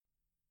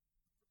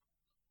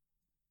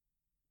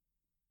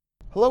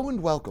Hello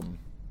and welcome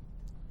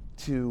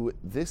to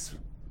this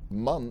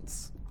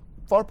month's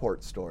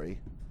Farport story.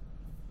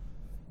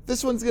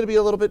 This one's going to be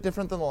a little bit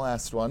different than the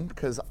last one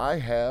because I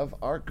have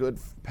our good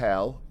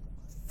pal,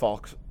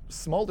 Falk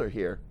Smolder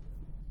here.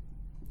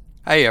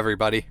 Hey,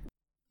 everybody.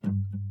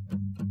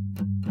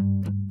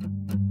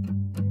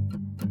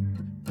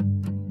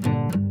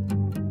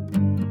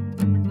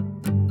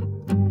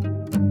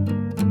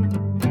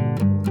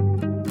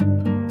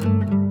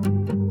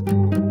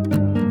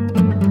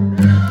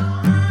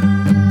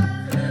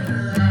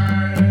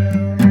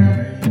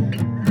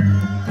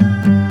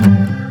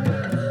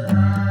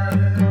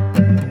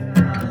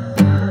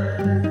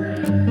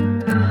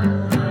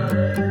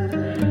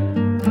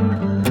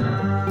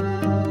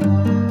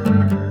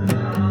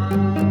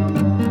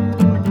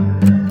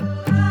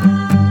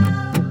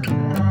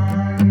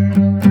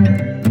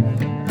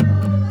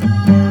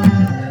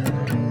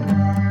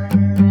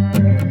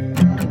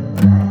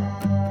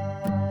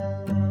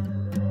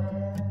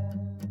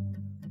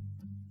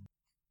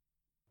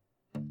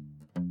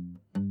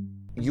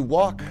 You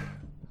walk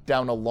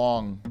down a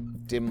long,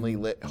 dimly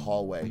lit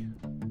hallway.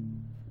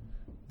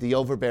 The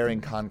overbearing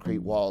concrete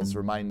walls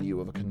remind you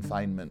of a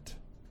confinement.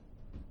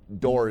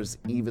 Doors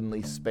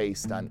evenly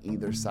spaced on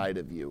either side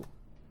of you,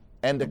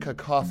 and a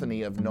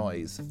cacophony of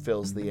noise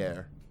fills the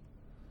air.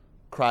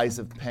 Cries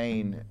of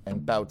pain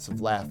and bouts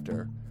of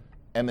laughter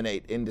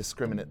emanate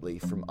indiscriminately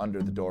from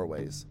under the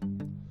doorways.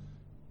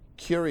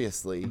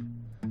 Curiously,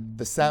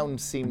 the sound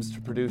seems to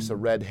produce a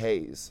red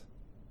haze.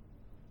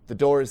 The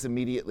doors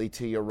immediately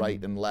to your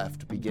right and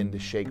left begin to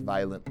shake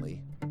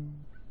violently.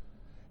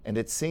 And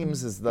it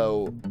seems as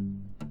though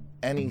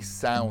any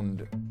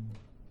sound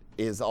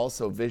is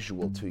also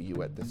visual to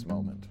you at this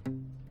moment.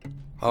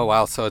 Oh,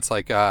 wow. So it's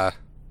like,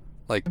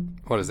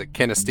 what is it?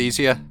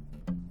 Kinesthesia?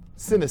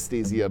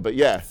 Synesthesia, but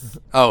yeah.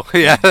 Oh,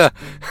 yeah.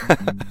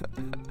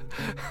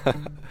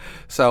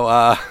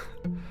 So,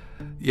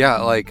 yeah,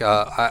 like,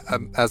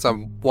 as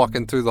I'm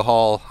walking through the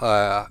hall,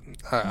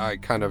 I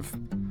kind of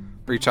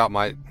reach out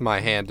my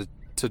hand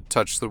to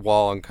touch the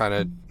wall and kind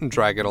of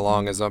drag it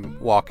along as I'm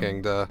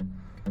walking to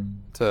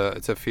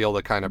feel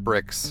the kind of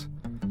bricks.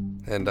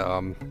 And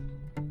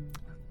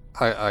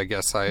I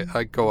guess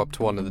I go up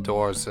to one of the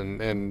doors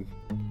and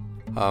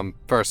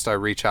first I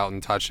reach out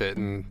and touch it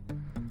and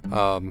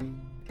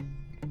then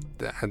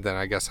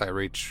I guess I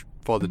reach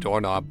for the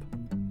doorknob.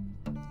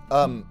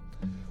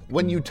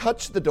 When you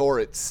touch the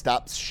door, it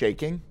stops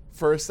shaking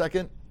for a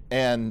second,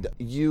 and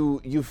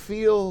you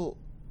feel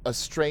a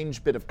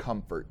strange bit of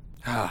comfort.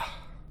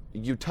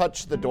 You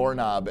touch the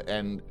doorknob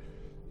and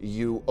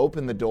you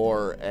open the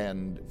door,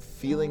 and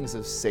feelings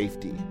of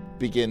safety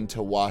begin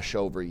to wash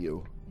over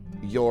you.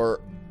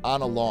 You're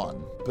on a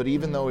lawn, but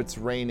even though it's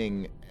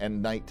raining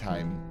and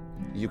nighttime,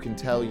 you can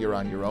tell you're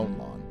on your own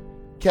lawn.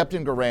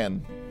 Captain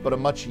Garan, but a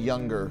much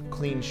younger,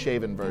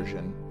 clean-shaven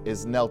version,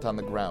 is knelt on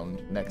the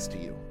ground next to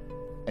you,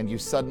 and you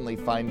suddenly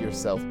find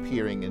yourself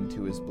peering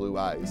into his blue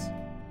eyes.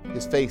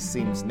 His face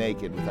seems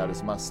naked without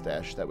his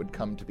mustache that would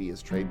come to be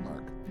his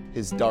trademark.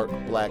 His dark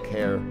black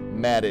hair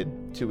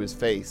matted to his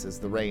face as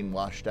the rain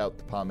washed out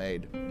the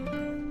pomade.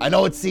 I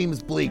know it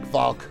seems bleak,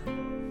 Falk,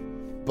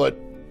 but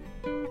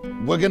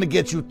we're gonna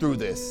get you through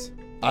this.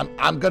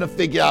 I'm gonna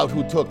figure out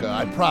who took her,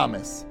 I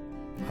promise.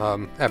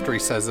 After he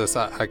says this,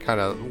 I kind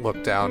of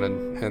look down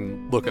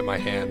and look at my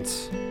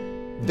hands.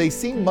 They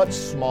seem much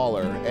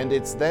smaller, and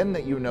it's then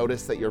that you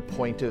notice that your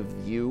point of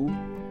view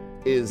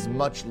is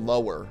much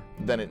lower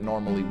than it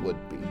normally would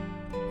be.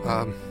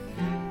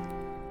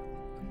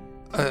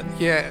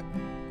 Yeah.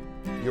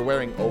 You're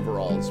wearing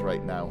overalls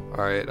right now.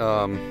 All right.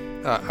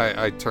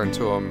 I turn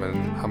to him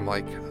and I'm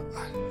like,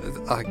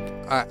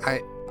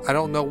 I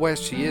don't know where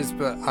she is,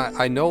 but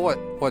I know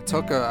what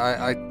took her.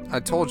 I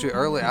told you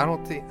earlier. I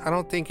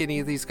don't think any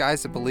of these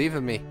guys would believe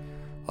in me.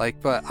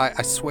 Like, but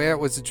I swear it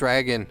was a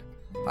dragon.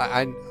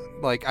 I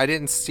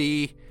didn't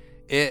see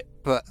it,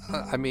 but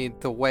I mean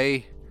the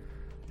way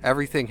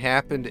everything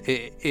happened,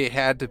 it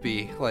had to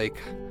be. Like,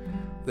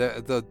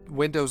 the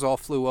windows all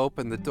flew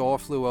open, the door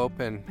flew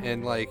open,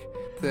 and like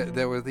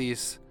there were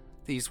these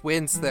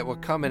winds that were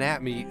coming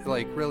at me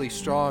like really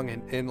strong,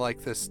 and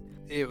like this,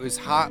 it was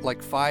hot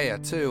like fire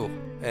too,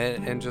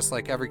 and just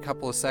like every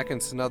couple of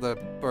seconds another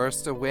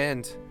burst of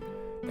wind,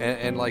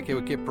 and like it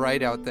would get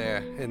bright out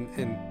there,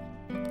 and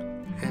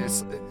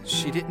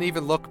she didn't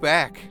even look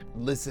back.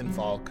 Listen,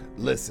 Falk,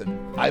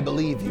 listen. I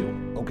believe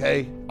you,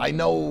 okay? I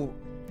know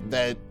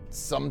that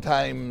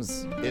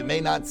sometimes it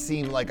may not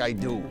seem like I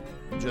do,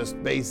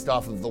 just based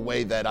off of the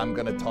way that I'm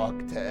gonna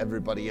talk to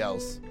everybody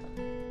else.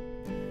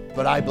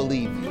 But I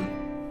believe you.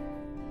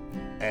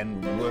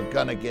 And we're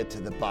gonna get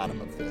to the bottom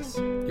of this.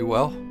 You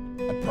will?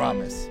 I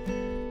promise.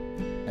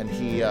 And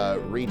he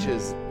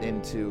reaches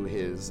into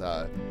his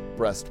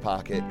breast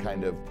pocket,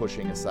 kind of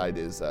pushing aside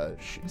his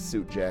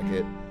suit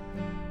jacket,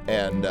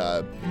 and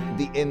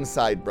the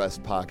inside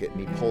breast pocket, and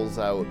he pulls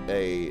out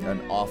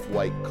an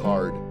off-white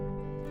card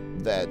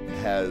that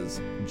has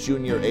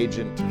Junior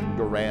Agent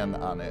Garan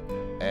on it,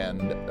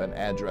 and an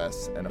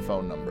address and a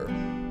phone number.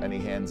 And he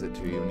hands it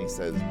to you and he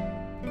says,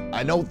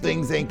 I know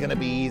things ain't gonna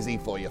be easy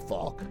for you,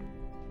 Falk.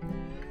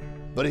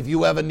 But if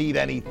you ever need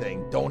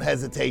anything, don't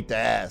hesitate to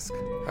ask.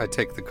 I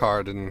take the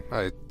card and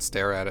I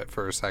stare at it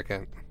for a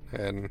second,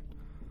 and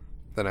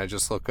then I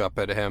just look up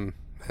at him,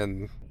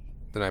 and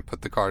then I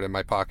put the card in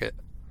my pocket.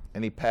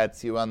 And he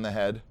pats you on the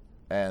head,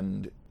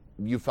 and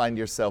you find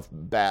yourself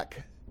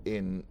back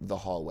in the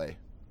hallway.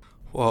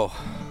 Whoa.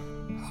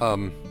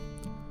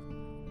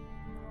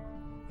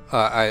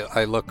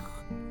 I look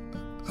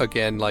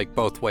again, like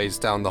both ways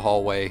down the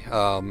hallway,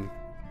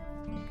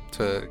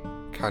 to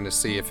kind of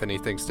see if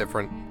anything's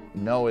different.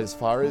 No, as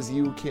far as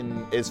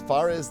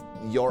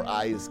your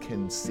eyes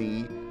can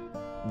see,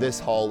 this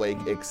hallway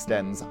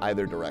extends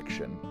either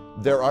direction.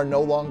 There are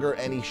no longer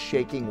any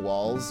shaking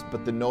walls,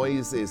 but the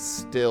noise is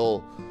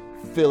still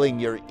filling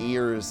your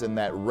ears, and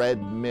that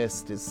red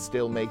mist is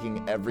still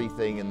making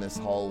everything in this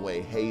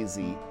hallway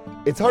hazy.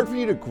 It's hard for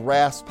you to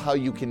grasp how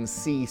you can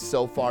see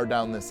so far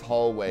down this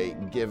hallway,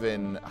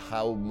 given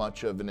how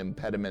much of an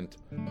impediment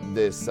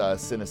this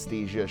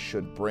synesthesia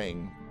should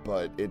bring.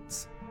 But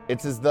it's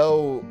as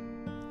though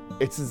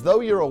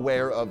you're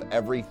aware of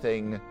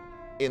everything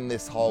in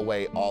this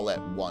hallway all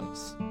at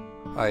once.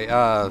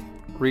 I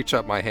reach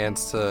up my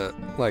hands to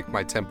like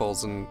my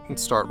temples and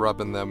start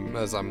rubbing them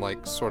as I'm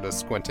like sort of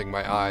squinting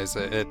my eyes.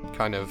 It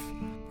kind of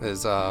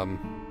is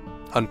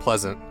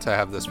unpleasant to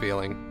have this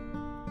feeling.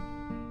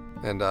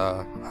 And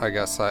I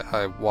guess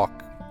I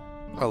walk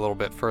a little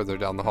bit further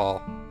down the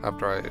hall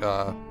after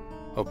I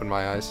open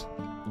my eyes.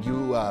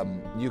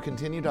 You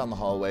continue down the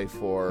hallway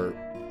for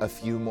a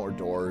few more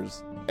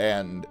doors,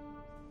 and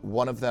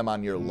one of them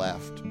on your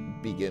left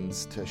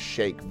begins to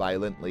shake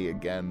violently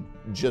again.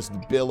 Just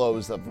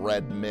billows of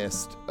red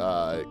mist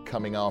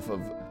coming out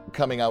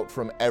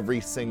from every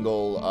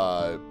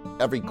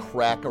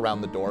crack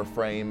around the door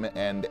frame,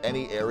 and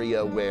any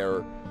area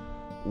where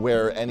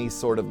any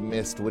sort of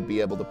mist would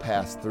be able to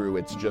pass through.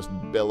 It's just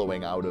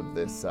billowing out of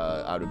this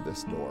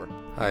door.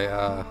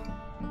 I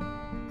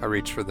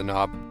reach for the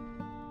knob.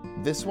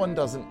 This one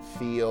doesn't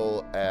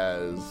feel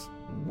as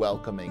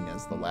welcoming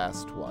as the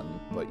last one,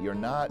 but you're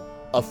not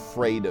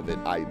afraid of it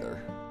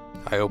either.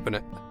 I open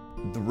it.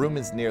 The room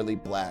is nearly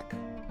black,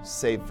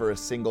 save for a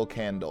single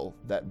candle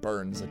that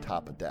burns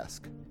atop a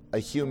desk. A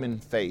human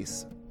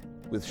face,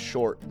 with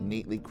short,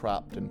 neatly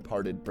cropped and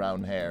parted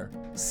brown hair,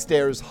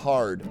 stares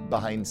hard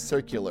behind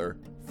circular,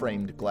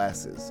 framed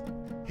glasses.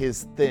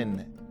 His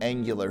thin,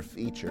 angular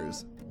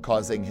features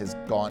causing his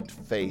gaunt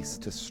face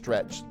to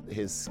stretch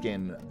his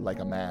skin like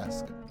a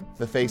mask.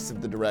 The face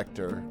of the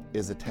director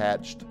is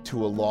attached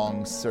to a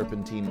long,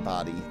 serpentine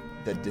body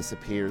that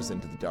disappears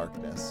into the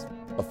darkness.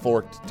 A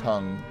forked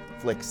tongue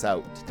flicks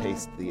out to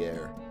taste the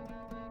air.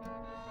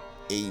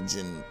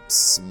 Agent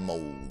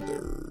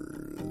Smolders,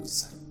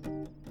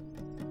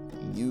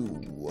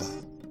 you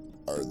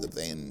are the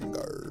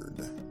Vanguard,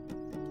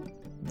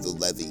 the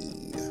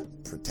levy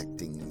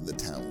protecting the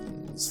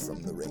towns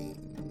from the rain.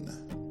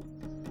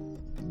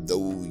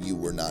 Though you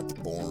were not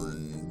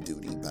born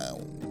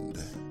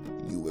duty-bound,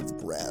 you have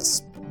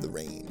grasped the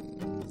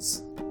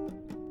reins.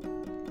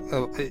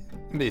 Oh,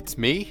 it's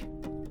me?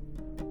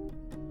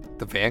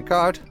 The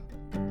Vanguard?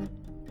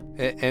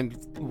 And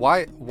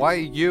why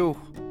you?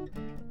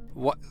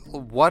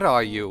 What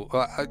are you?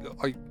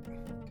 Are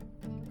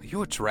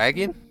you a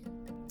dragon?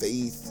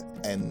 Faith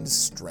and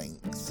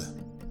strength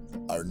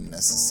are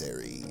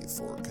necessary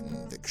for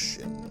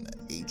conviction,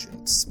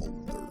 Agent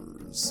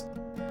Smolders.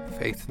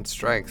 Faith and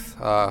strength.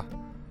 I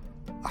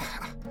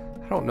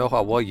don't know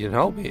how well you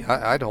know me.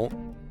 I don't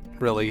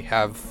really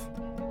have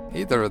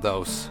either of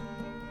those.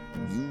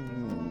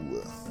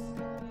 You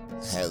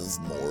have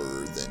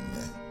more than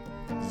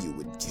you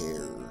would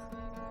care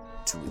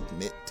to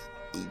admit,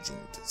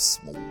 Agent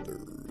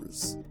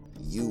Smolders.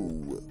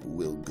 You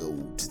will go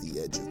to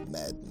the edge of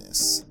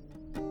madness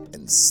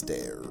and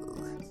stare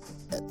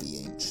at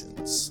the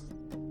ancients.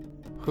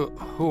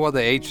 Who are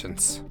the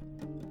ancients?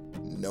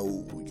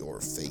 Know your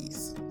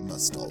faith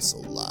must also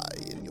lie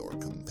in your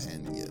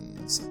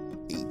companions,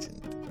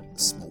 Agent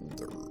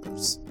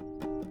Smolders.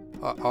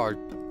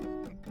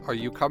 Are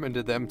you coming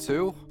to them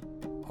too?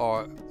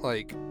 Or,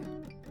 like,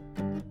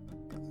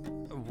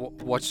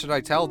 what should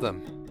I tell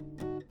them?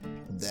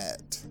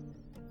 That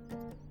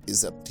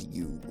is up to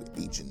you,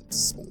 Agent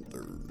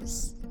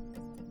Smolders.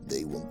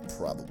 They will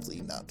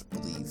probably not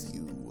believe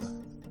you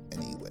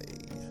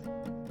anyway.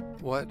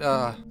 What,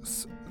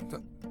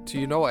 do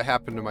you know what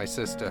happened to my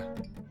sister?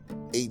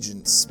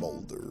 Agent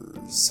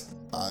Smolders,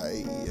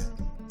 I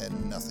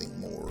am nothing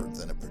more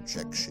than a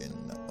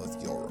projection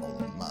of your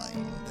own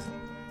mind.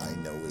 I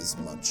know as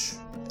much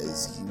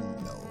as you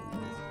know.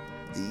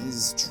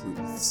 These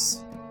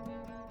truths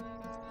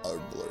are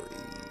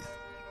blurry.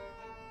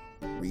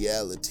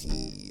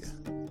 Reality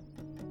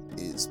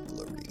is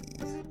blurry.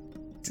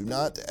 Do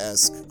not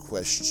ask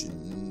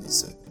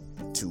questions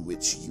to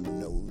which you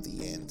know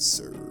the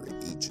answer,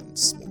 Agent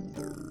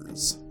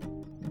Smolders,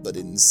 but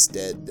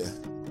instead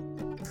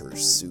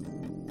pursue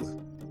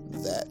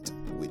that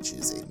which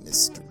is a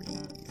mystery.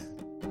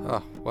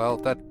 Oh, well,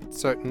 that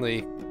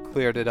certainly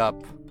cleared it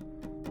up.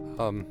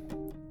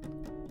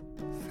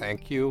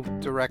 Thank you,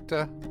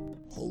 Director.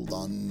 Hold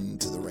on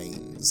to the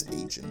reins,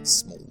 Agent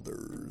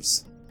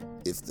Smolders.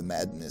 If the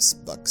madness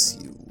bucks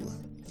you,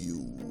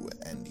 you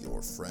and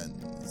your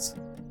friends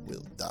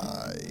will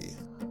die.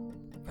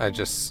 I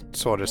just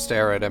sort of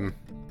stare at him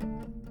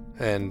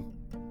and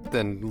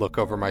then look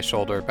over my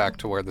shoulder back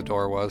to where the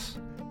door was.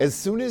 As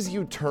soon as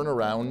you turn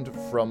around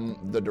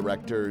from the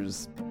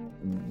director's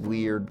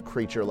weird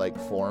creature-like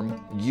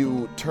form,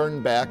 you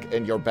turn back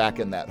and you're back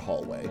in that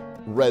hallway.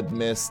 Red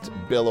mist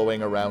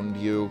billowing around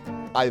you,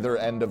 either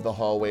end of the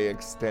hallway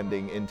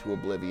extending into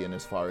oblivion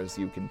as far as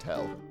you can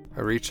tell.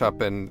 I reach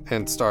up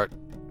and start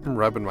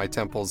rubbing my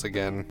temples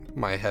again.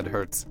 My head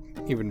hurts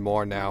even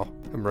more now.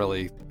 I'm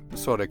really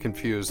sort of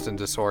confused and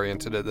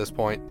disoriented at this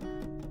point.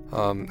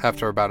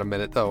 After about a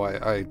minute, though,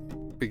 I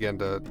begin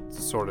to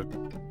sort of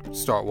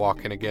start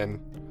walking again.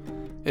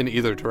 In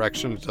either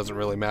direction, it doesn't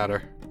really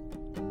matter.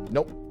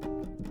 Nope,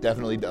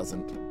 definitely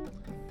doesn't.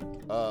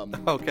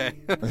 Okay.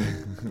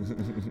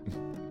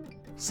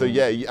 So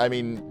yeah, I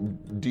mean,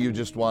 do you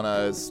just want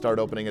to start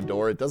opening a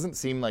door? It doesn't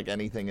seem like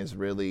anything is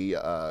really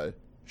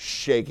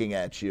shaking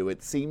at you.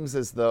 It seems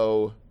as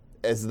though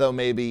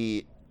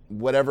maybe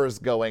whatever's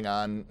going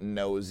on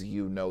knows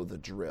you know the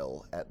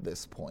drill at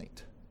this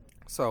point.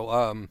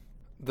 So,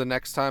 the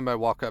next time I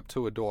walk up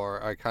to a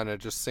door, I kind of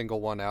just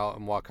single one out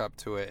and walk up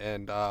to it,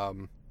 and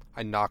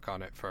I knock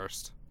on it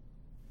first.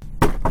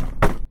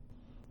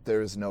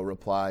 There's no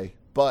reply.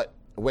 But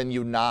when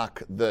you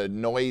knock, the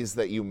noise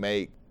that you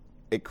make,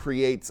 it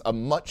creates a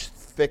much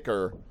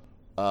thicker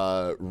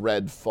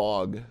red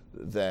fog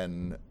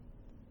than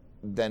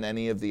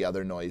any of the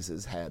other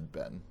noises had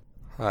been.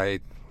 I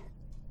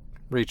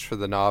reach for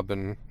the knob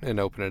and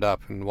open it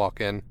up and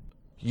walk in.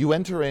 You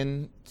enter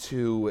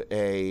into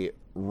a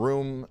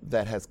room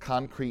that has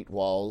concrete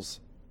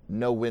walls,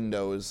 no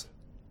windows,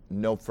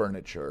 no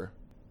furniture,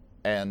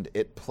 and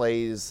it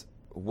plays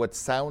what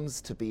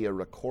sounds to be a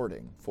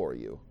recording for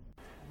you.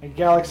 A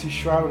galaxy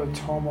shrouded in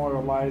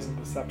turmoil lies in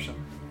deception.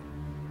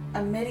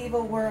 A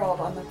medieval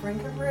world on the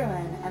brink of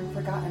ruin and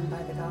forgotten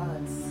by the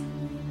gods.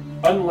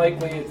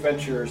 Unlikely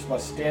adventurers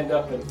must stand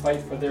up and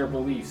fight for their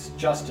beliefs,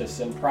 justice,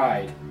 and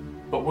pride.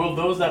 But will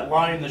those that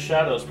lie in the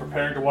shadows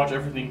preparing to watch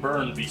everything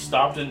burn be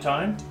stopped in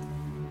time?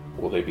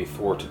 Will they be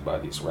thwarted by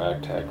these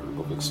ragtag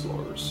group of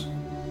explorers?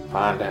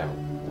 Find out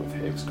with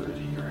Hex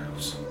Gritty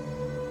Heroes.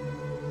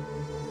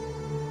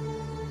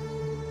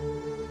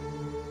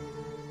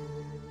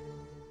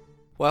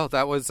 Well,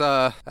 that was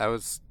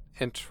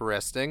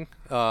interesting.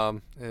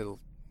 At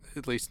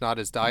least not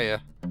as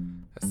dire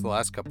as the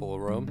last couple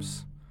of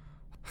rooms.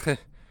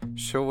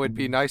 Sure would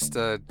be nice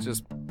to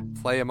just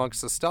play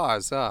amongst the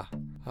stars, huh?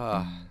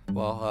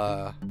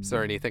 Is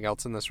there anything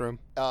else in this room?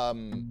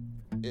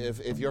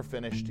 If you're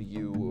finished, are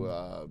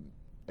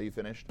you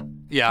finished?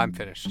 Yeah, I'm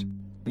finished.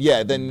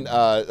 Yeah, then,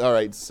 all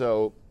right,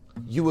 so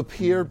you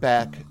appear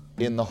back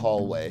in the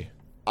hallway,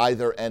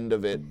 either end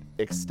of it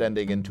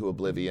extending into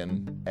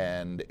oblivion,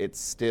 and it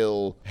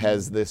still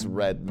has this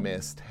red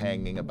mist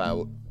hanging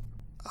about.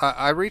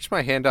 I reach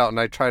my hand out and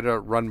I try to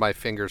run my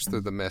fingers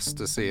through the mist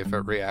to see if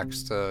it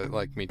reacts to,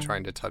 like, me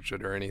trying to touch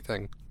it or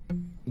anything.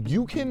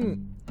 You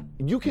can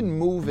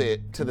move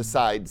it to the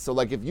side. So,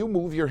 like, if you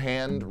move your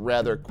hand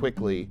rather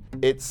quickly,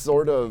 it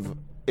sort of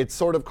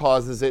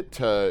causes it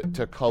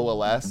to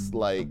coalesce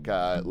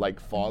like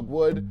fog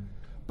would,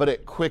 but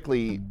it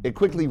quickly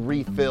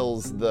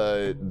refills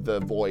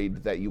the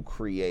void that you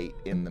create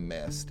in the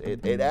mist.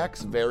 It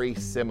acts very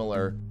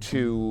similar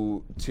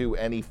to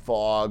any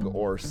fog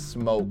or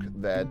smoke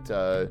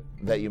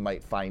that you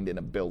might find in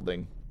a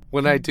building.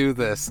 When I do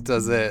this,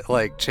 does it,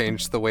 like,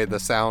 change the way the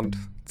sound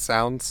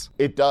sounds?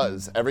 It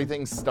does.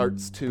 Everything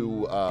starts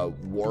to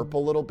warp a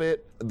little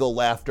bit. The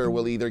laughter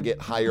will either get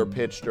higher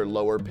pitched or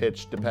lower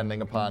pitched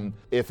depending upon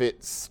if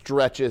it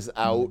stretches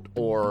out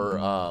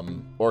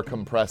or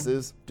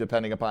compresses,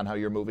 depending upon how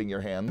you're moving your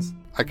hands.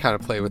 I kind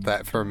of play with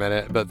that for a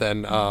minute, but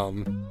then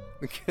and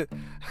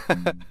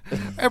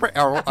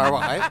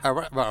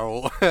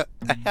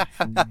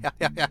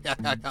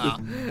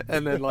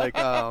then, like,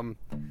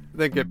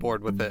 then get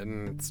bored with it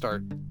and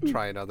start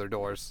trying other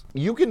doors.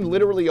 You can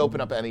literally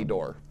open up any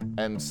door,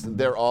 and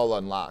they're all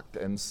unlocked.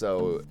 And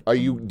so, do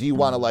you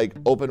want to, like,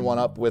 open one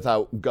up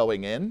without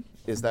going in?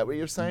 Is that what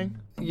you're saying?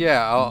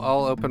 Yeah,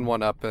 I'll open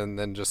one up and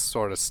then just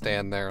sort of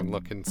stand there and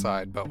look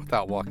inside, but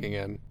without walking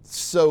in.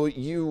 So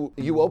you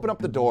open up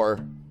the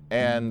door,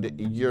 and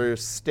you're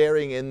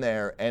staring in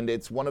there, and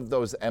it's one of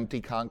those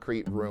empty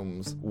concrete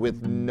rooms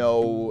with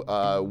no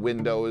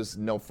windows,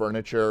 no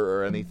furniture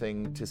or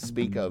anything to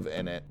speak of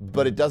in it.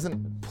 But it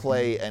doesn't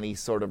play any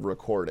sort of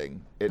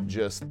recording. It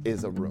just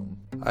is a room.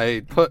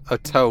 I put a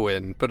toe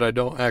in, but I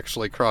don't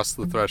actually cross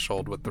the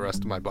threshold with the rest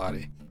of my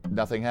body.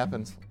 Nothing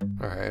happens.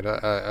 All right,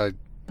 I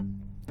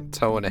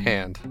toe in a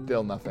hand.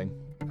 Still nothing.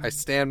 I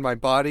stand my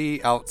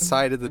body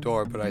outside of the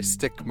door, but I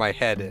stick my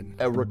head in.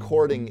 A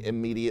recording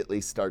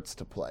immediately starts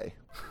to play.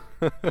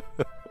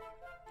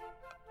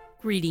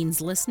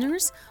 Greetings,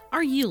 listeners.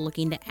 Are you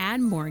looking to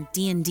add more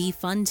D&D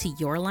fun to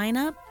your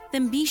lineup?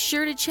 Then be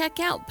sure to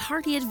check out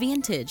Party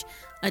Advantage,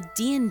 a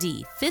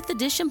D&D 5th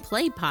edition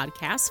play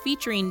podcast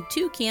featuring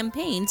 2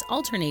 campaigns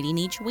alternating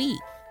each week.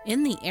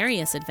 In the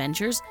Arius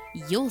Adventures,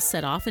 you'll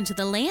set off into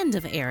the land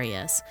of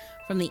Arius.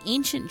 From the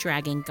ancient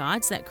dragon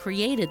gods that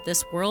created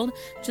this world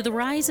to the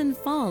rise and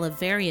fall of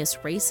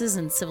various races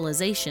and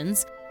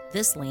civilizations,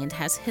 this land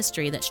has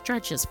history that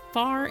stretches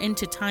far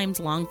into times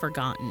long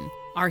forgotten.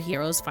 Our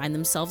heroes find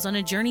themselves on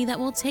a journey that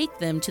will take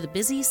them to the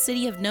busy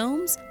city of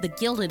gnomes, the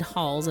gilded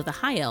halls of the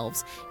High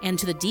Elves, and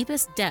to the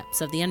deepest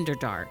depths of the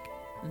Underdark.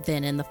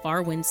 Then in the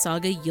Farwind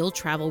Saga, you'll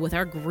travel with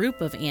our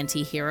group of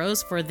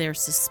anti-heroes for their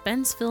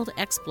suspense-filled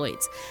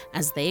exploits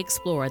as they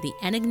explore the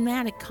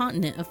enigmatic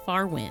continent of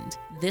Farwind.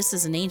 This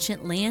is an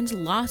ancient land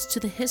lost to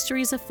the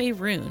histories of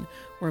Faerun,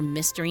 where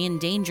mystery and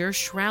danger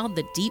shroud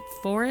the deep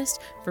forest,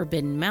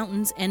 forbidden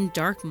mountains, and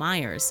dark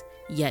mires.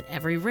 Yet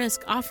every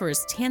risk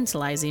offers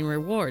tantalizing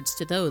rewards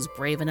to those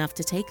brave enough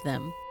to take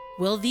them.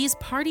 Will these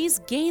parties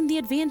gain the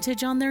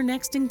advantage on their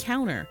next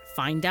encounter?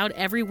 Find out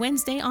every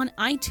Wednesday on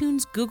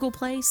iTunes, Google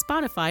Play,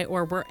 Spotify,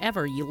 or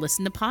wherever you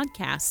listen to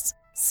podcasts.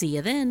 See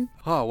you then.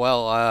 Oh,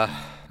 well,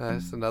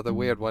 that's another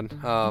weird one.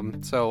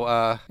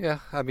 Yeah,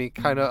 I mean,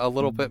 kind of a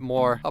little bit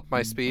more up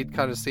my speed.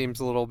 Kind of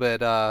seems a little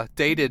bit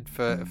dated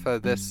for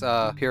this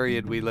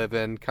period we live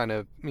in. Kind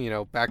of,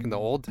 back in the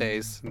old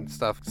days and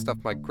stuff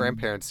my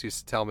grandparents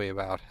used to tell me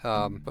about.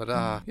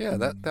 Yeah,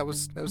 that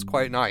was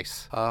quite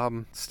nice.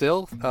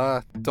 Still,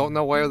 don't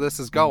know where this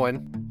is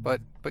going,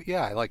 but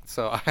yeah,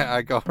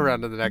 I go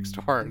around to the next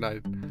door and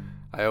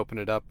I open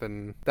it up,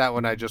 and that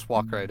one I just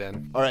walk right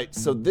in. All right,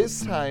 so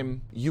this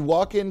time you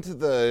walk into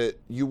the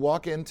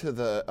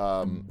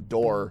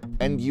door,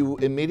 and you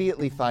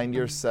immediately find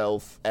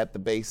yourself at the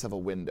base of a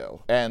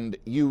window, and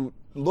you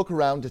look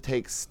around to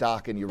take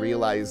stock, and you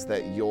realize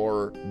that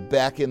you're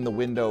back in the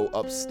window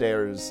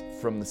upstairs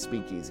from the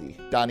speakeasy.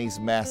 Donnie's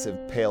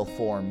massive pale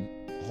form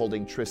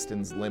holding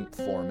Tristan's limp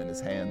form in his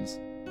hands.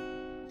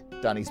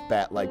 Donnie's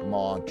bat-like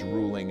maw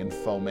drooling and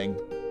foaming.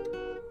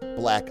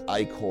 Black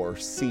ichor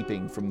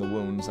seeping from the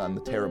wounds on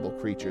the terrible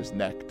creature's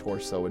neck,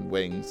 torso, and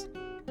wings.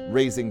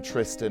 Raising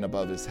Tristan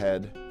above his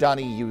head,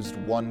 Donnie used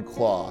one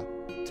claw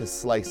to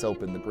slice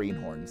open the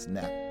greenhorn's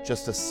neck.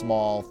 Just a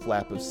small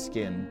flap of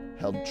skin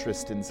held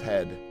Tristan's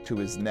head to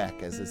his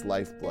neck as his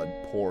lifeblood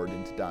poured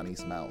into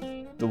Donnie's mouth.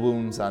 The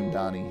wounds on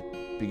Donnie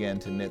began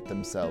to knit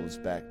themselves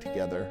back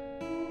together.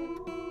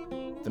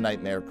 The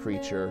nightmare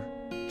creature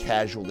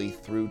casually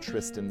threw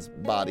Tristan's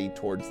body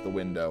towards the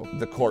window.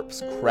 The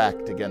corpse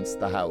cracked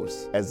against the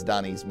house as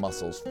Donnie's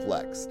muscles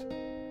flexed,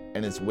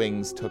 and his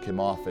wings took him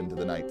off into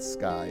the night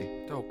sky.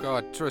 Oh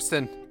God,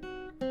 Tristan.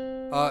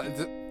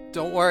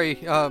 Don't worry.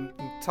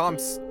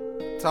 Tom's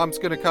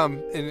gonna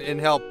come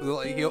and help.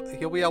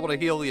 He'll be able to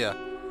heal you.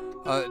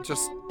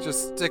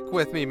 Just stick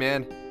with me,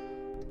 man.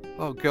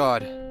 Oh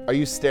God. Are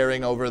you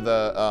staring over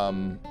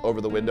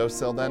the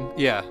windowsill then?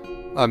 Yeah,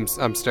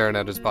 I'm staring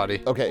at his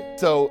body. Okay,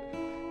 so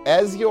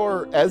as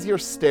you're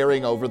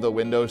staring over the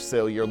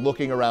windowsill, you're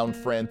looking around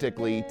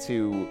frantically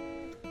to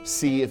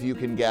see if you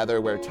can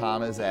gather where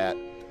Tom is at,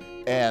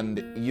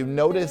 and you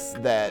notice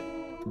that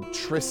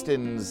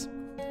Tristan's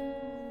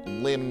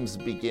limbs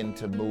begin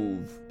to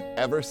move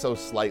ever so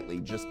slightly,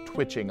 just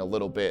twitching a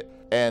little bit.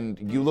 And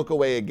you look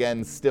away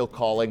again, still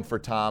calling for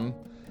Tom,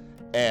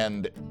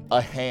 and a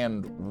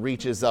hand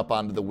reaches up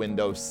onto the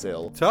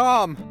windowsill.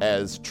 Tom!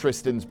 As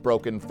Tristan's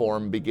broken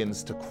form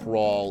begins to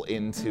crawl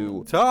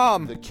into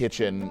Tom! The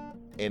kitchen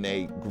in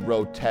a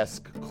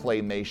grotesque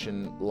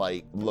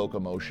claymation-like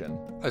locomotion.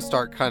 I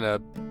start kind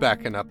of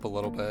backing up a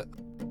little bit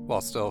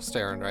while still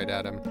staring right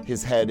at him.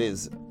 His head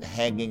is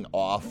hanging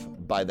off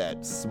by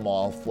that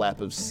small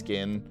flap of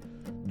skin,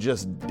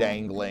 just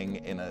dangling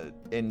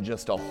in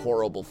just a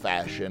horrible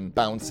fashion,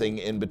 bouncing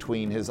in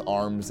between his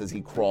arms as he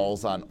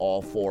crawls on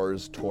all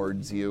fours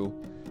towards you.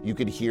 You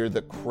could hear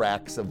the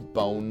cracks of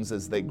bones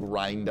as they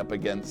grind up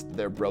against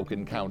their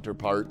broken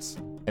counterparts,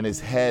 and his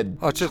head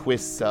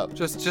twists up.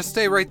 Just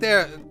stay right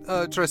there,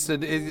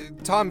 Tristan.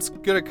 Tom's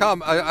gonna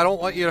come. I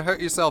don't want you to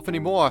hurt yourself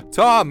anymore.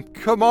 Tom,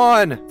 come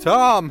on,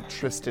 Tom!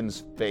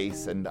 Tristan's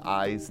face and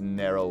eyes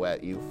narrow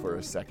at you for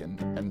a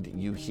second, and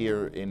you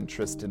hear in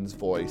Tristan's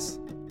voice,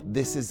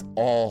 "This is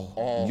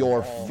all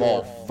your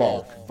fault.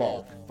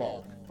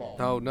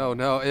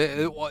 No.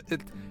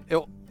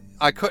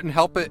 I couldn't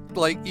help it.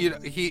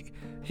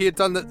 He had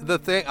done the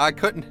thing. I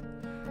couldn't.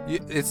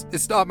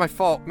 It's not my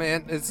fault,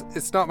 man.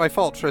 It's not my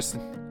fault,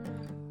 Tristan.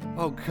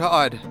 Oh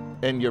God.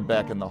 And you're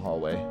back in the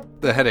hallway.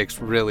 The headache's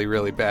really,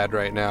 really bad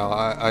right now.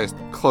 I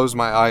close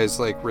my eyes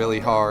really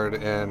hard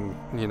and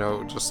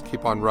just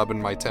keep on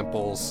rubbing my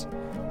temples,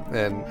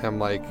 and I'm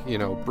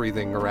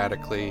breathing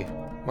erratically.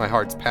 My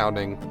heart's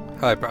pounding.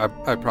 I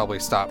probably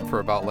stop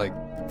for about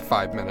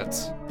 5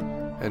 minutes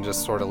and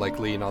just sort of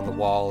lean on the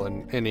wall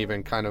and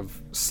even kind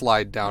of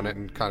slide down it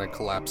and kind of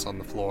collapse on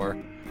the floor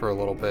for a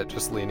little bit,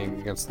 just leaning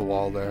against the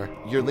wall there.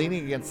 You're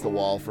leaning against the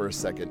wall for a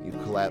second. You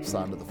collapse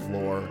onto the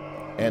floor,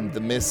 and the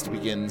mist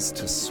begins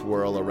to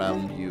swirl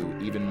around you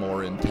even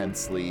more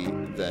intensely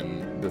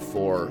than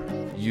before.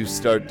 You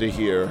start to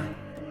hear,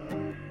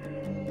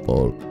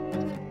 "Paul."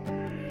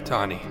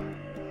 Tawny.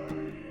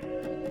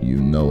 You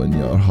know in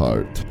your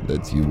heart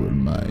that you were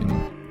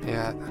mine.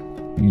 Yeah.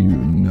 You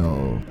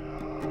know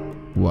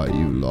why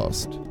you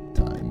lost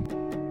time.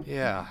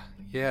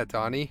 Yeah,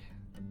 Donnie.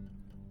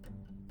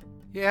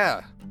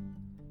 Yeah.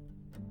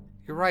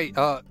 You're right.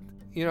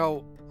 You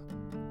know,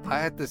 I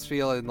had this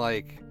feeling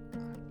like,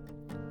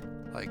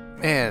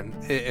 man,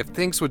 if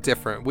things were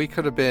different, we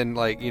could have been,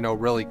 like, you know,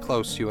 really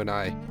close, you and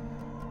I.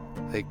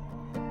 Like,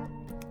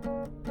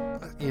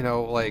 you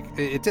know, like,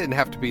 it didn't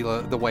have to be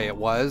the way it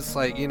was.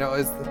 Like, you know,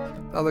 as the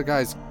other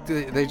guys,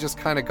 they just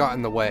kind of got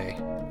in the way.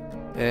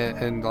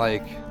 And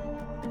like,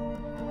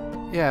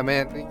 yeah,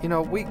 man, you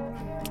know, we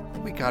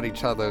got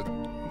each other.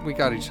 We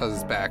got each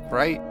other's back,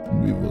 right?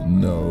 We will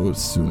know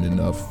soon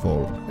enough,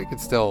 folk.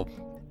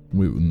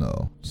 We will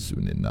know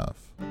soon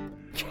enough.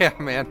 Yeah,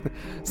 man.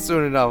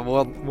 Soon enough,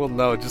 we'll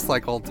know, just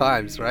like old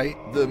times, right?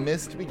 The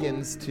mist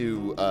begins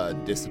to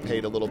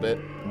dissipate a little bit.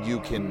 You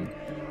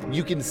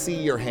can see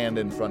your hand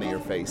in front of your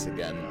face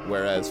again,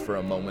 whereas for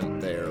a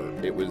moment there,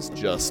 it was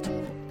just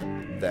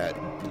that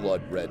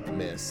blood-red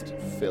mist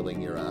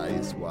filling your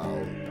eyes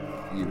while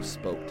you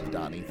spoke to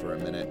Donnie for a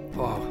minute.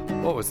 Oh,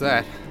 what was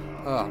that?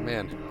 Oh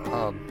man,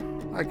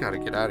 I gotta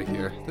get out of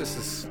here. This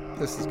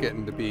is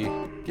getting to be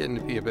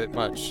a bit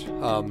much.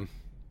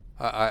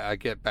 I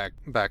get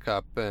back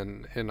up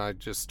and I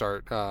just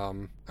start.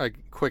 I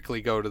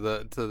quickly go to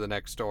the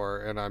next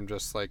door, and I'm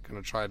just like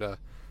gonna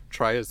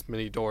try as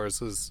many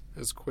doors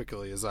as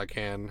quickly as I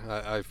can.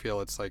 I feel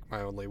it's like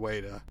my only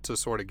way to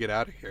sort of get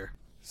out of here.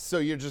 So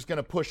you're just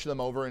gonna push them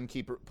over and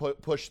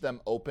push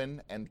them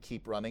open and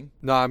keep running?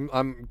 No,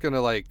 I'm gonna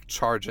like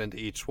charge into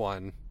each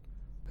one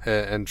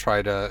and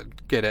try to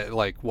get at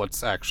like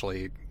what's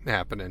actually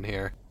happening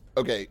here.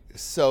 Okay,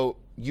 so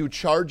you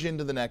charge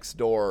into the next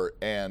door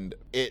and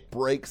it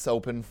breaks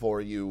open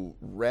for you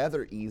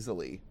rather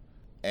easily,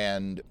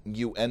 and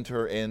you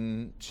enter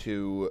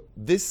into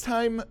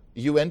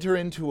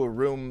a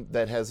room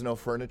that has no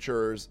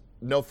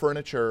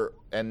furniture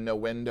and no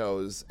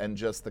windows and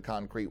just the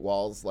concrete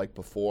walls like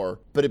before,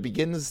 but it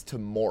begins to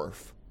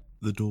morph.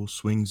 The door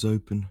swings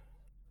open.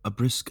 A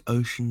brisk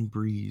ocean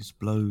breeze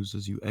blows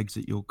as you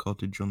exit your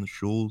cottage on the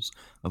shores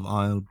of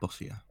Isle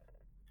Buffia.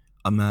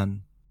 A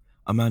man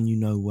you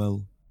know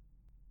well.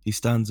 He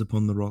stands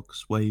upon the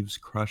rocks, waves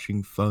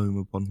crashing foam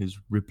upon his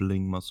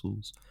rippling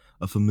muscles,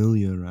 a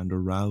familiar and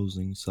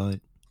arousing sight.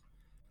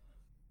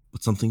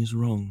 But something is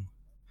wrong.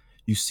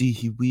 You see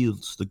he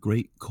wields the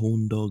great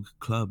corn dog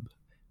club,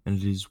 and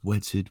it is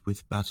wetted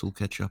with battle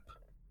ketchup.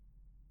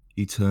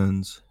 He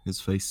turns, his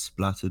face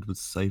splattered with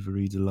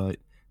savory delight,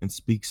 and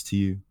speaks to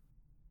you.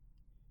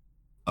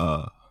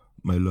 Ah,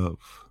 my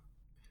love,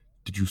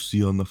 did you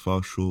see on the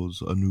far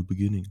shores a new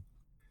beginning?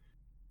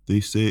 They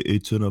say a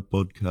Turner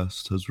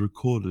podcast has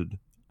recorded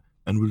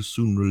and will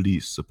soon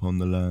release upon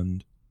the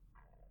land.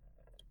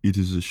 It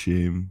is a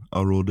shame,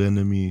 our old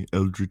enemy,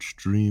 Eldritch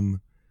Dream,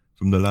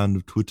 from the land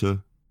of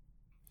Twitter.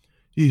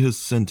 He has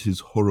sent his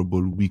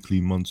horrible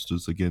weekly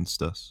monsters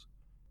against us.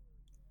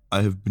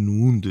 I have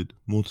been wounded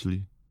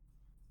mortally,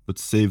 but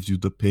saved you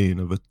the pain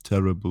of a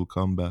terrible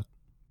combat.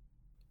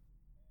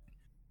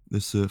 The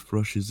surf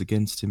rushes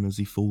against him as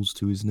he falls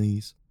to his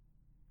knees.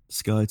 The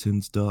sky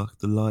turns dark,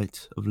 the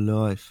light of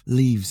life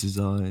leaves his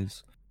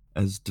eyes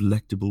as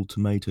delectable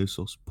tomato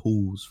sauce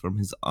pools from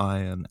his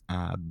iron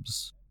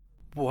abs.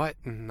 What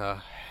in the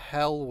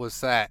hell was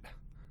that?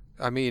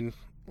 I mean,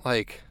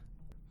 like,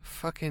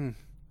 fucking...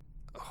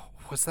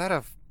 Was that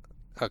a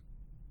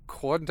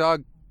corn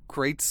dog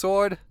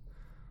greatsword?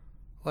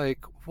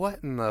 Like, what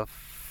in the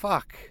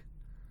fuck?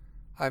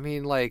 I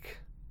mean, like...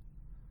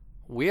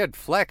 Weird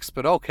flex,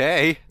 but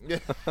okay.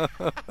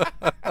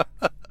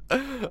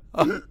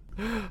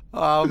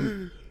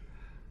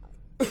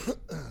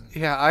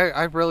 Yeah,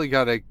 I really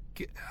gotta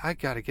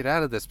get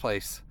out of this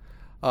place.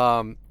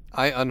 I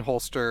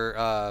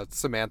unholster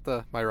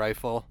Samantha, my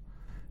rifle,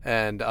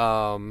 and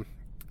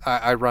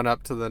I run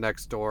up to the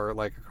next door,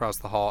 like across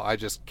the hall. I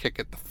just kick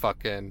it the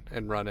fuck in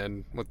and run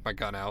in with my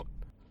gun out.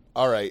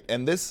 All right,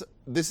 and this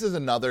is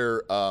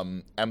another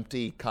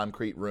empty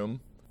concrete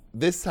room.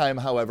 This time,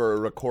 however,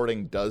 a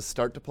recording does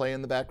start to play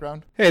in the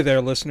background. Hey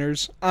there,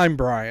 listeners. I'm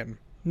Brian.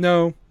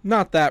 No,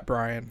 not that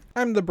Brian.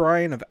 I'm the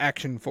Brian of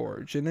Action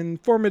Forge, an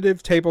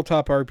informative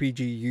tabletop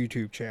RPG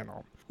YouTube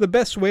channel. The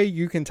best way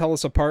you can tell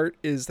us apart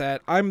is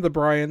that I'm the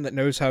Brian that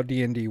knows how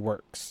D&D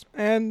works.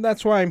 And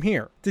that's why I'm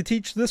here, to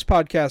teach this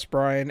podcast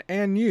Brian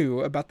and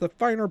you about the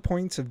finer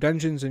points of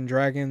Dungeons &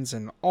 Dragons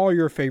and all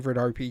your favorite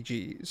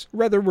RPGs.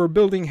 Whether we're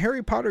building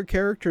Harry Potter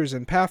characters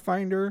in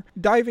Pathfinder,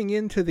 diving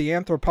into the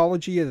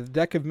anthropology of the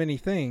Deck of Many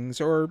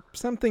Things, or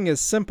something as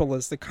simple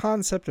as the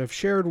concept of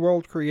shared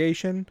world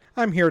creation,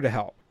 I'm here to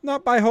help.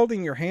 Not by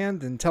holding your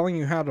hand and telling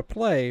you how to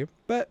play,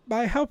 but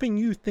by helping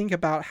you think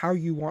about how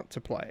you want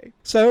to play.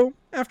 So,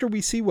 after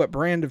we see what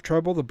brand of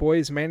trouble the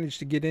boys managed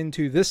to get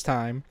into this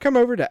time, come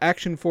over to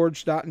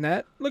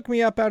actionforge.net, look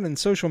me up out in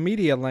social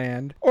media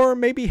land, or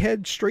maybe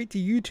head straight to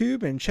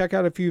YouTube and check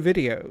out a few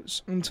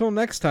videos. Until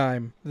next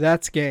time,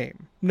 that's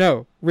game.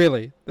 No,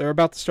 really, they're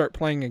about to start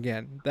playing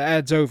again. The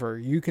ad's over.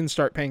 You can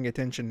start paying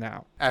attention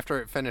now. After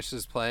it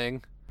finishes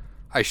playing,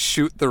 I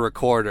shoot the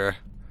recorder,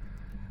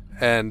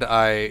 and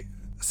I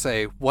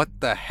say, "What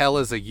the hell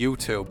is a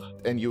YouTube?"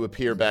 And you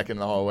appear back in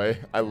the hallway.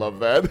 I love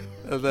that.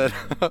 And then,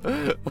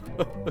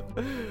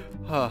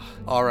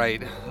 all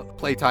right,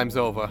 playtime's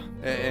over.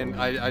 And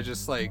I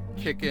just like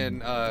kick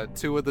in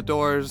 2 of the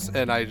doors,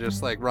 and I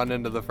just like run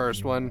into the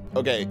first one.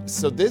 Okay,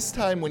 so this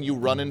time when you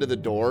run into the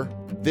door,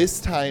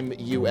 this time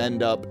you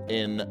end up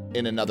in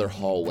another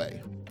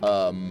hallway.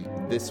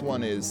 This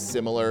one is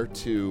similar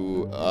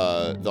to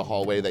the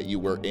hallway that you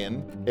were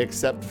in,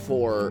 except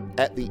for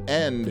at the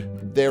end,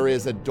 there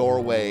is a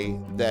doorway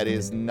that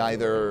is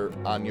neither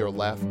on your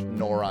left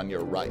nor on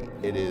your right.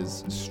 It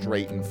is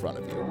straight in front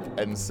of you.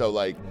 And so,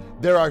 like,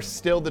 there are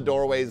still the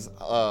doorways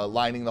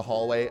lining the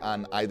hallway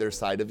on either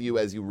side of you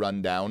as you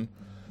run down,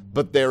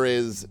 but there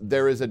is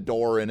a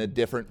door in a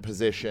different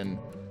position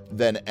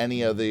than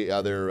any of the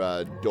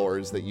other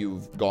doors that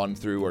you've gone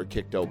through or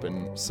kicked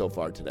open so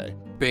far today.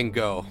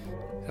 Bingo.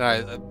 And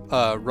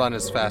I run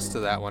as fast to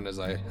that one as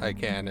I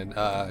can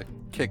and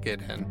kick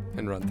it in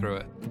and run through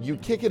it. You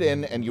kick it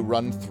in and you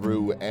run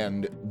through,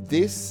 and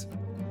this,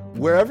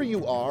 wherever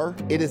you are,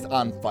 it is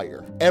on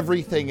fire.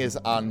 Everything is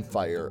on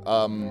fire.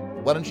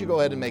 Why don't you go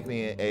ahead and make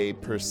me a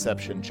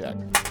perception check?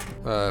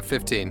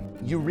 15.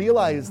 You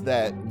realize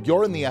that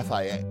you're in the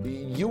FIA.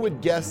 You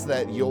would guess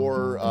that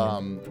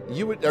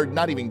or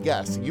not even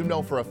guess, you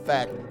know for a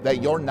fact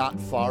that you're not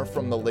far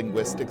from the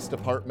linguistics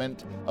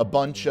department. A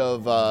bunch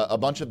of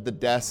the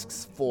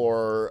desks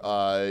for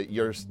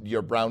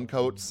your brown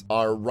coats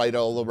are right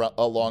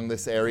along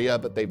this area,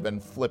 but they've been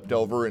flipped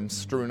over and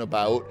strewn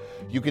about.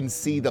 You can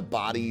see the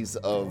bodies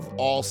of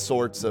all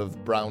sorts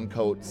of brown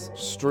coats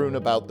strewn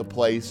about the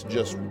place,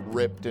 just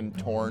ripped and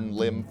torn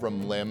limb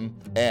from limb.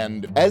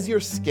 And as you're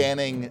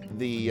scanning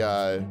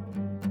the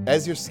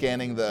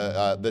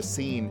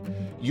scene,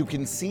 you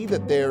can see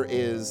that there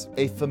is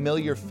a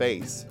familiar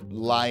face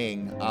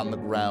lying on the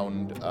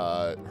ground,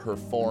 her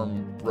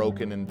form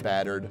broken and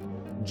battered,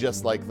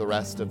 just like the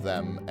rest of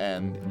them,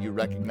 and you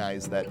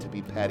recognize that to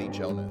be Patty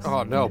Jonas.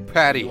 Oh no,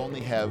 Patty! You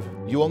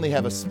only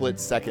have a split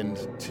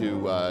second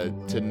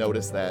to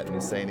notice that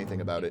and say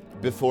anything about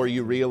it before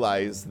you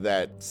realize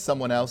that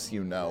someone else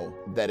you know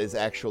that is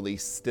actually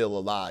still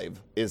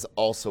alive is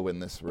also in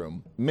this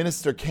room.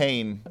 Minister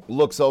Kane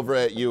looks over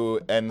at you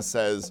and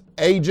says,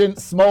 "Agent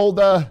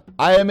Smolder,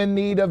 I am in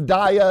need of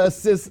dire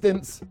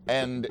assistance."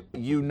 And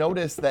you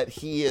notice that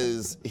he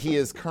is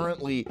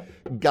currently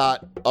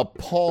got a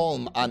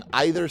palm on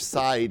either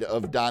side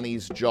of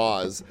Donnie's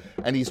jaws,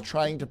 and he's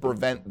trying to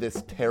prevent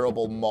this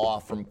terrible maw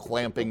from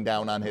clamping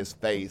down on his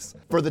face.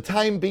 For the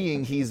time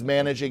being, he's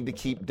managing to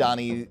keep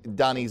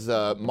Donnie's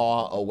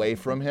maw away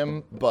from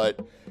him, but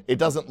it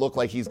doesn't look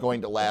like he's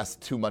going to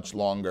last too much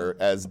longer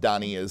as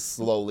Donnie is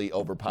slowly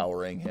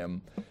overpowering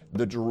him.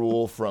 The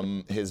drool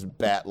from his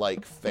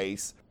bat-like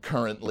face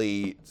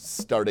currently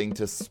starting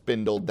to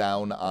spindle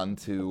down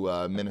onto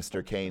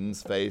Minister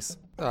Kane's face.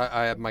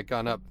 I have my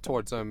gun up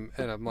towards him,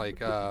 and I'm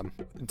like,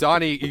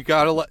 Donnie, you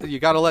gotta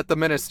let the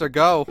minister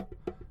go.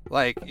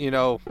 Like, you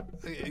know,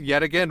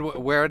 yet again,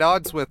 we're at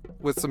odds with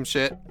some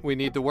shit we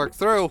need to work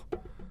through.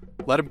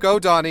 Let him go,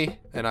 Donnie.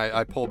 And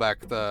I pull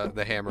back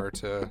the hammer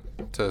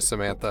to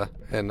Samantha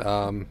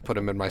and put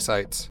him in my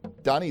sights.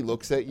 Donnie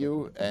looks at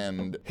you,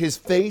 and his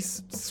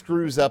face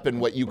screws up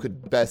in what you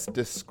could best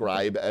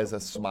describe as a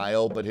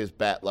smile, but his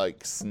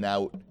bat-like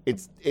snout,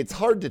 it's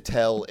hard to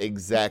tell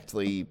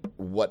exactly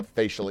what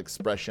facial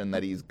expression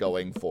that he's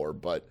going for,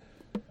 but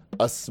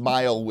a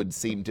smile would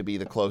seem to be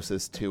the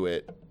closest to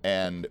it.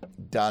 And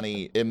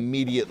Donnie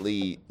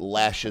immediately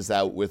lashes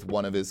out with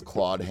one of his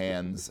clawed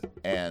hands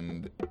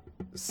and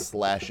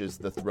slashes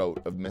the throat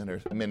of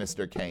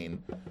Minister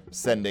Kane,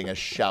 sending a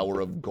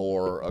shower of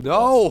gore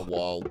across the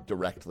wall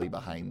directly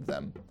behind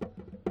them.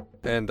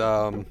 And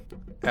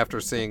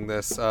after seeing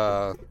this,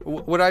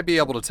 would I be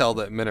able to tell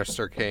that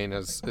Minister Kane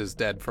is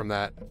dead from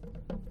that?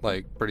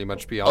 Like, pretty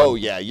much beyond? Oh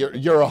yeah, you're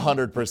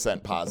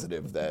 100%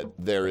 positive that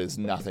there is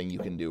nothing you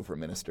can do for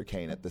Minister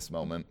Kane at this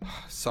moment.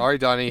 Sorry,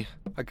 Donnie.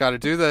 I gotta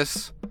do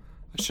this.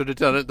 I should have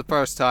done it the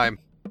first time.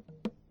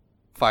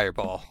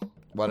 Fireball.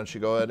 Why don't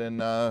you go ahead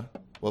and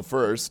well,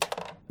 first,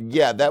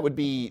 yeah, that would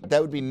be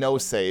no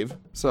save.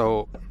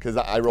 So, because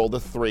I rolled a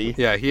 3.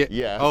 Yeah,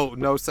 yeah. Oh,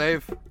 no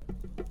save.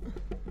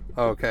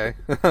 Okay.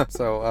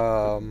 So,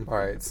 all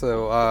right.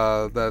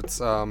 So, that's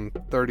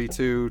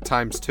 32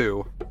 times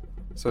 2.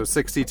 So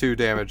 62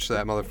 damage to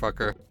that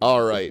motherfucker.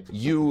 All right.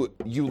 You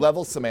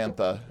level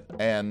Samantha,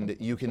 and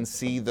you can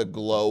see the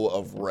glow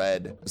of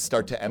red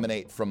start to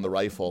emanate from the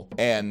rifle,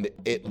 and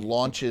it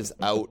launches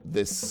out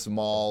this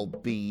small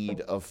bead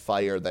of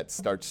fire that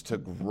starts to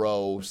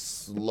grow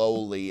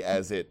slowly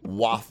as it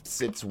wafts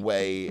its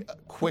way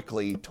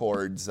quickly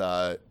towards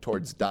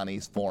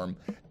Donnie's form.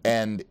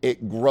 And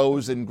it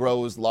grows and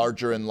grows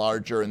larger and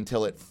larger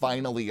until it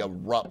finally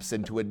erupts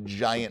into a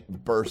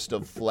giant burst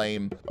of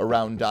flame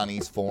around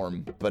Donnie's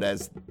form. But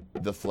as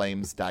the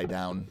flames die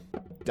down,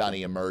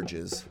 Donnie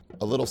emerges,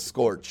 a little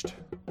scorched,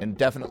 and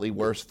definitely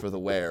worse for the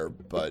wear,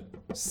 but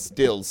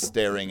still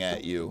staring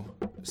at you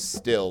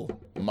still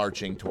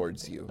marching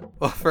towards you.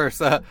 Well,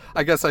 first,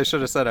 I guess I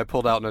should have said I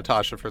pulled out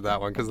Natasha for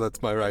that one because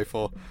that's my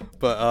rifle.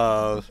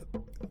 But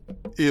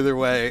either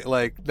way,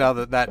 like now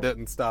that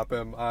didn't stop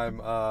him,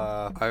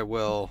 I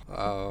will.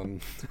 Oh,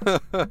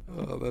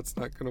 that's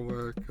not gonna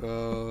work.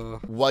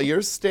 While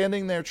you're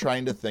standing there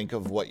trying to think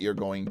of what you're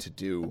going to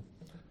do,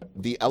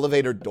 the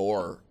elevator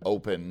door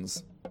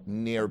opens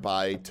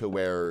nearby to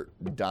where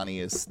Donnie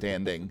is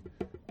standing,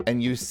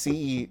 and you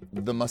see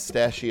the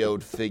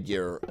mustachioed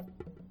figure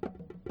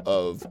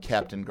of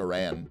Captain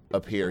Garan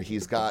appear.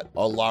 He's got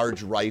a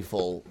large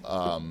rifle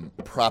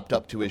propped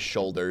up to his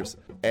shoulders,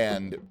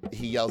 and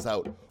he yells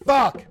out,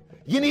 "Fuck!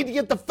 You need to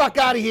get the fuck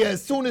out of here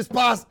as soon as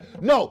possible.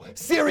 No,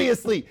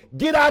 seriously,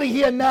 get out of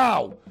here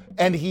now!"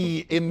 And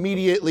he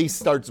immediately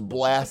starts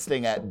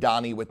blasting at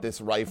Donnie with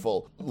this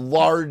rifle.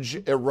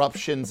 Large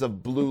eruptions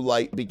of blue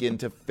light begin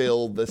to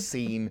fill the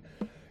scene.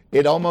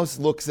 It almost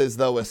looks as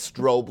though a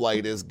strobe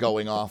light is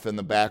going off in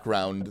the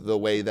background, the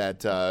way that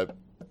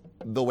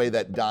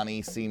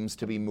Donnie seems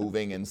to be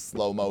moving in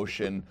slow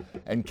motion,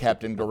 and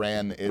Captain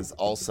Garan is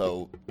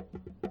also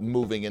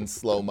moving in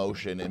slow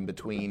motion in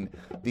between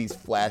these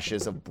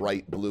flashes of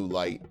bright blue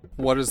light.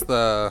 What is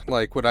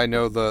would I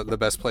know the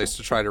best place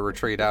to try to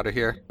retreat out of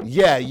here?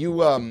 Yeah, you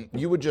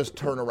would just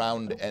turn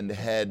around and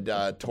head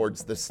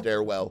towards the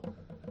stairwell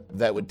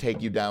that would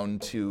take you down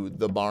to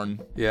the barn.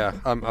 Yeah,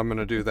 I'm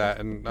gonna do that,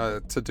 and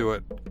to do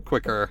it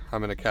quicker,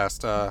 I'm gonna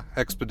cast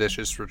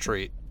Expeditious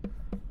Retreat,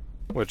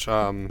 which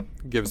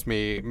gives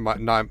me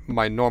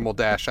my normal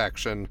dash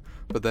action,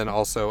 but then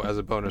also as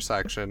a bonus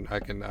action, I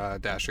can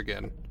dash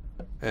again.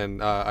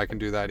 And I can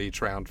do that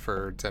each round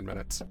for 10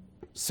 minutes.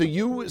 So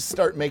you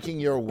start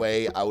making your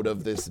way out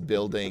of this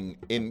building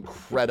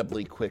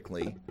incredibly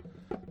quickly.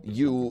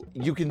 You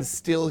can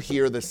still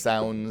hear the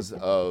sounds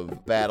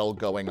of battle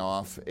going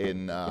off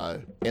in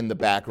the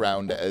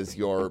background as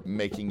you're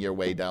making your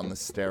way down the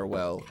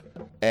stairwell.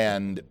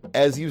 And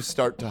as you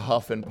start to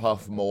huff and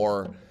puff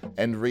more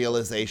and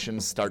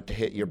realizations start to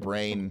hit your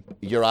brain,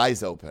 your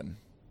eyes open.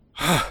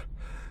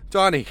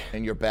 Donnie!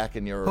 And you're back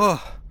in your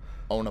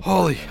own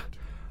apartment.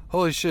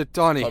 Holy shit,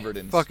 Donnie. Covered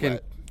in fucking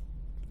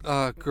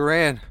sweat.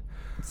 Garan.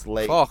 It's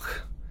late.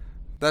 Fuck.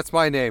 That's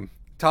my name.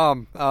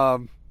 Tom.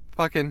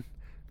 Fucking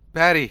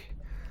Batty.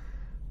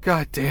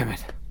 God damn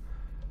it.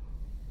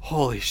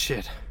 Holy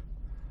shit.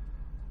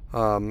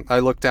 I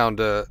look down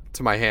to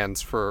my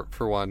hands for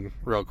one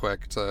real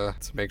quick to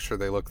make sure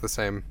they look the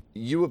same.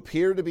 You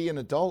appear to be an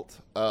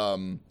adult.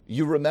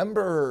 You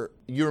remember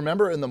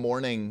in the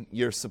morning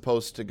you're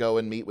supposed to go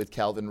and meet with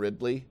Calvin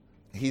Ridley.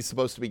 He's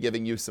supposed to be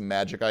giving you some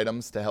magic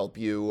items to help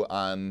you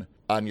on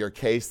your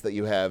case that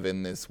you have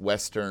in this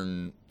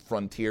western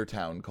frontier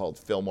town called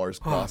Fillmore's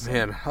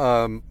Crossing.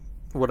 Oh, man.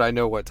 Would I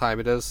know what time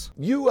it is?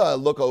 You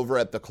look over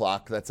at the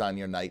clock that's on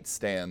your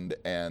nightstand,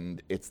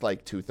 and it's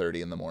like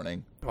 2:30 in the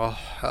morning. Well,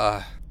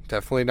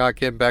 definitely not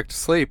getting back to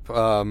sleep.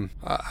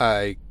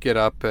 I get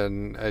up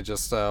and I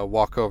just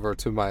walk over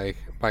to my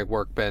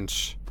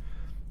workbench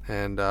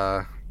and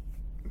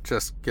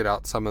just get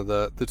out some of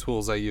the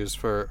tools I use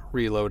for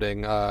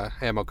reloading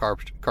ammo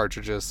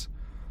cartridges,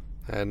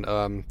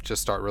 and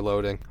just start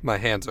reloading. My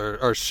hands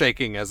are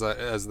shaking as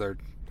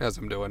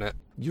I'm doing it.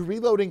 You're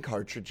reloading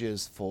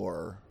cartridges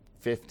for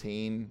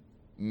 15,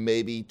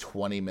 maybe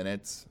 20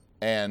 minutes,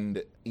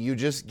 and you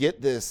just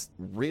get this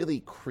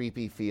really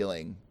creepy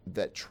feeling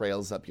that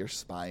trails up your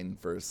spine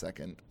for a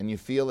second, and you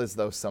feel as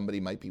though somebody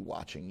might be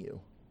watching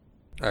you.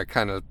 I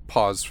kind of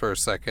pause for a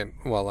second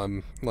while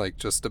I'm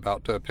just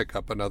about to pick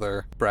up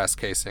another brass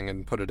casing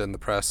and put it in the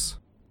press.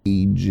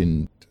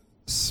 Agent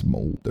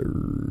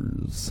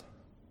Smolders.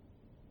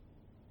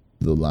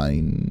 The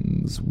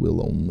lines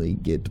will only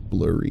get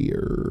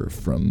blurrier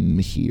from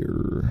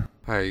here.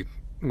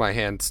 My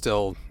hand's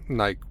still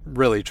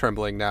really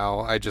trembling now.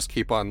 I just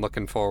keep on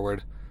looking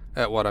forward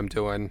at what I'm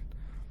doing,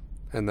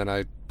 and then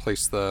I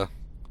place the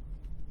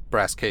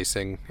brass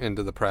casing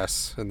into the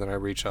press, and then I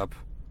reach up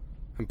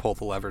and pull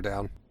the lever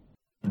down.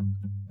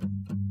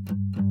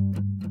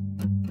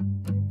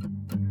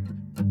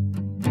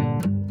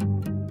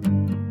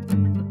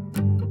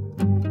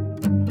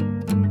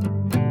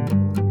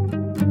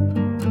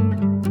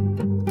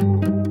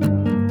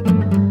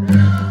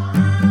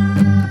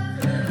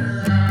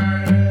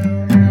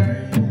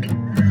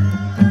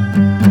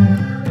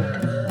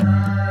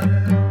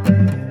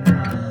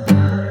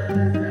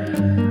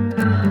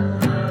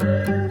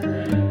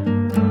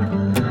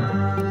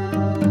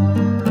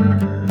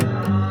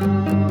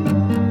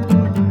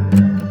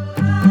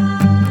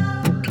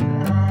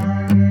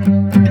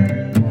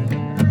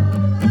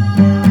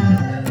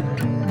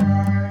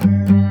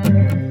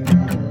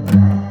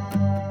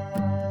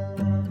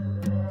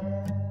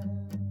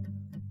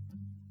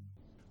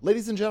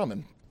 Ladies and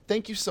gentlemen,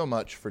 thank you so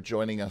much for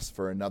joining us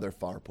for another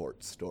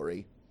Farport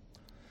story.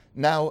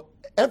 Now,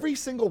 every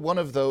single one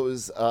of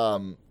those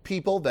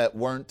people that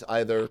weren't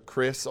either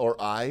Chris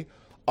or I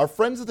are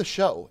friends of the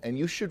show, and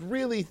you should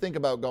really think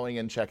about going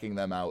and checking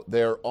them out.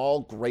 They're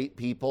all great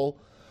people.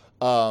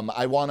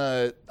 I want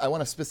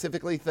to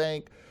specifically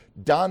thank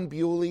Don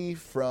Bewley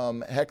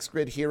from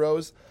Hexgrid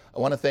Heroes. I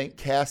want to thank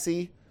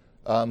Cassie,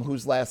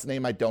 whose last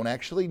name I don't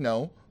actually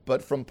know,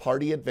 but from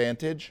Party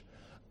Advantage.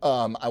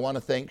 I want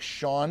to thank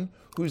Sean,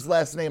 whose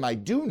last name I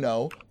do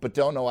know, but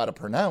don't know how to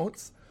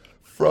pronounce,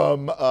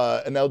 from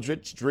An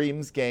Eldritch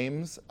Dreams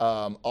Games.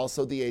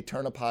 Also the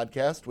Eterna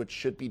podcast, which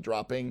should be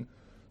dropping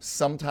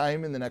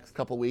sometime in the next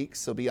couple weeks,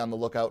 so be on the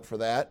lookout for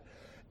that.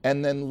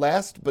 And then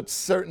last but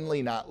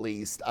certainly not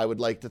least, I would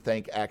like to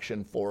thank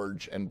Action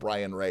Forge and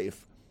Brian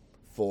Rafe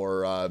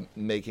for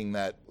making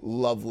that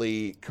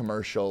lovely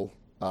commercial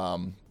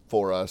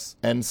for us.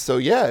 And so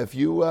yeah, if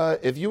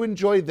you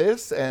enjoyed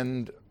this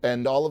and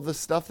all of the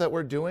stuff that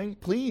we're doing,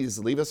 please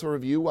leave us a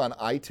review on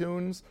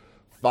iTunes.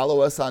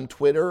 Follow us on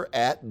Twitter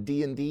at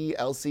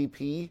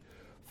DNDLCP.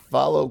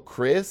 Follow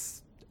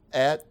Chris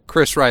at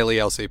Chris Riley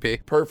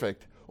LCP.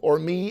 Perfect. Or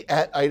me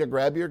at Ida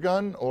Grab Your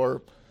Gun,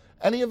 or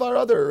any of our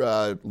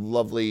other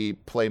lovely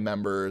play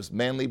members,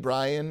 Manly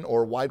Brian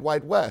or Wide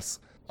Wide Wes.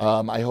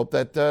 I hope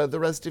that the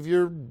rest of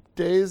your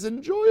day is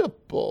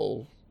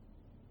enjoyable.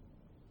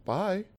 Bye.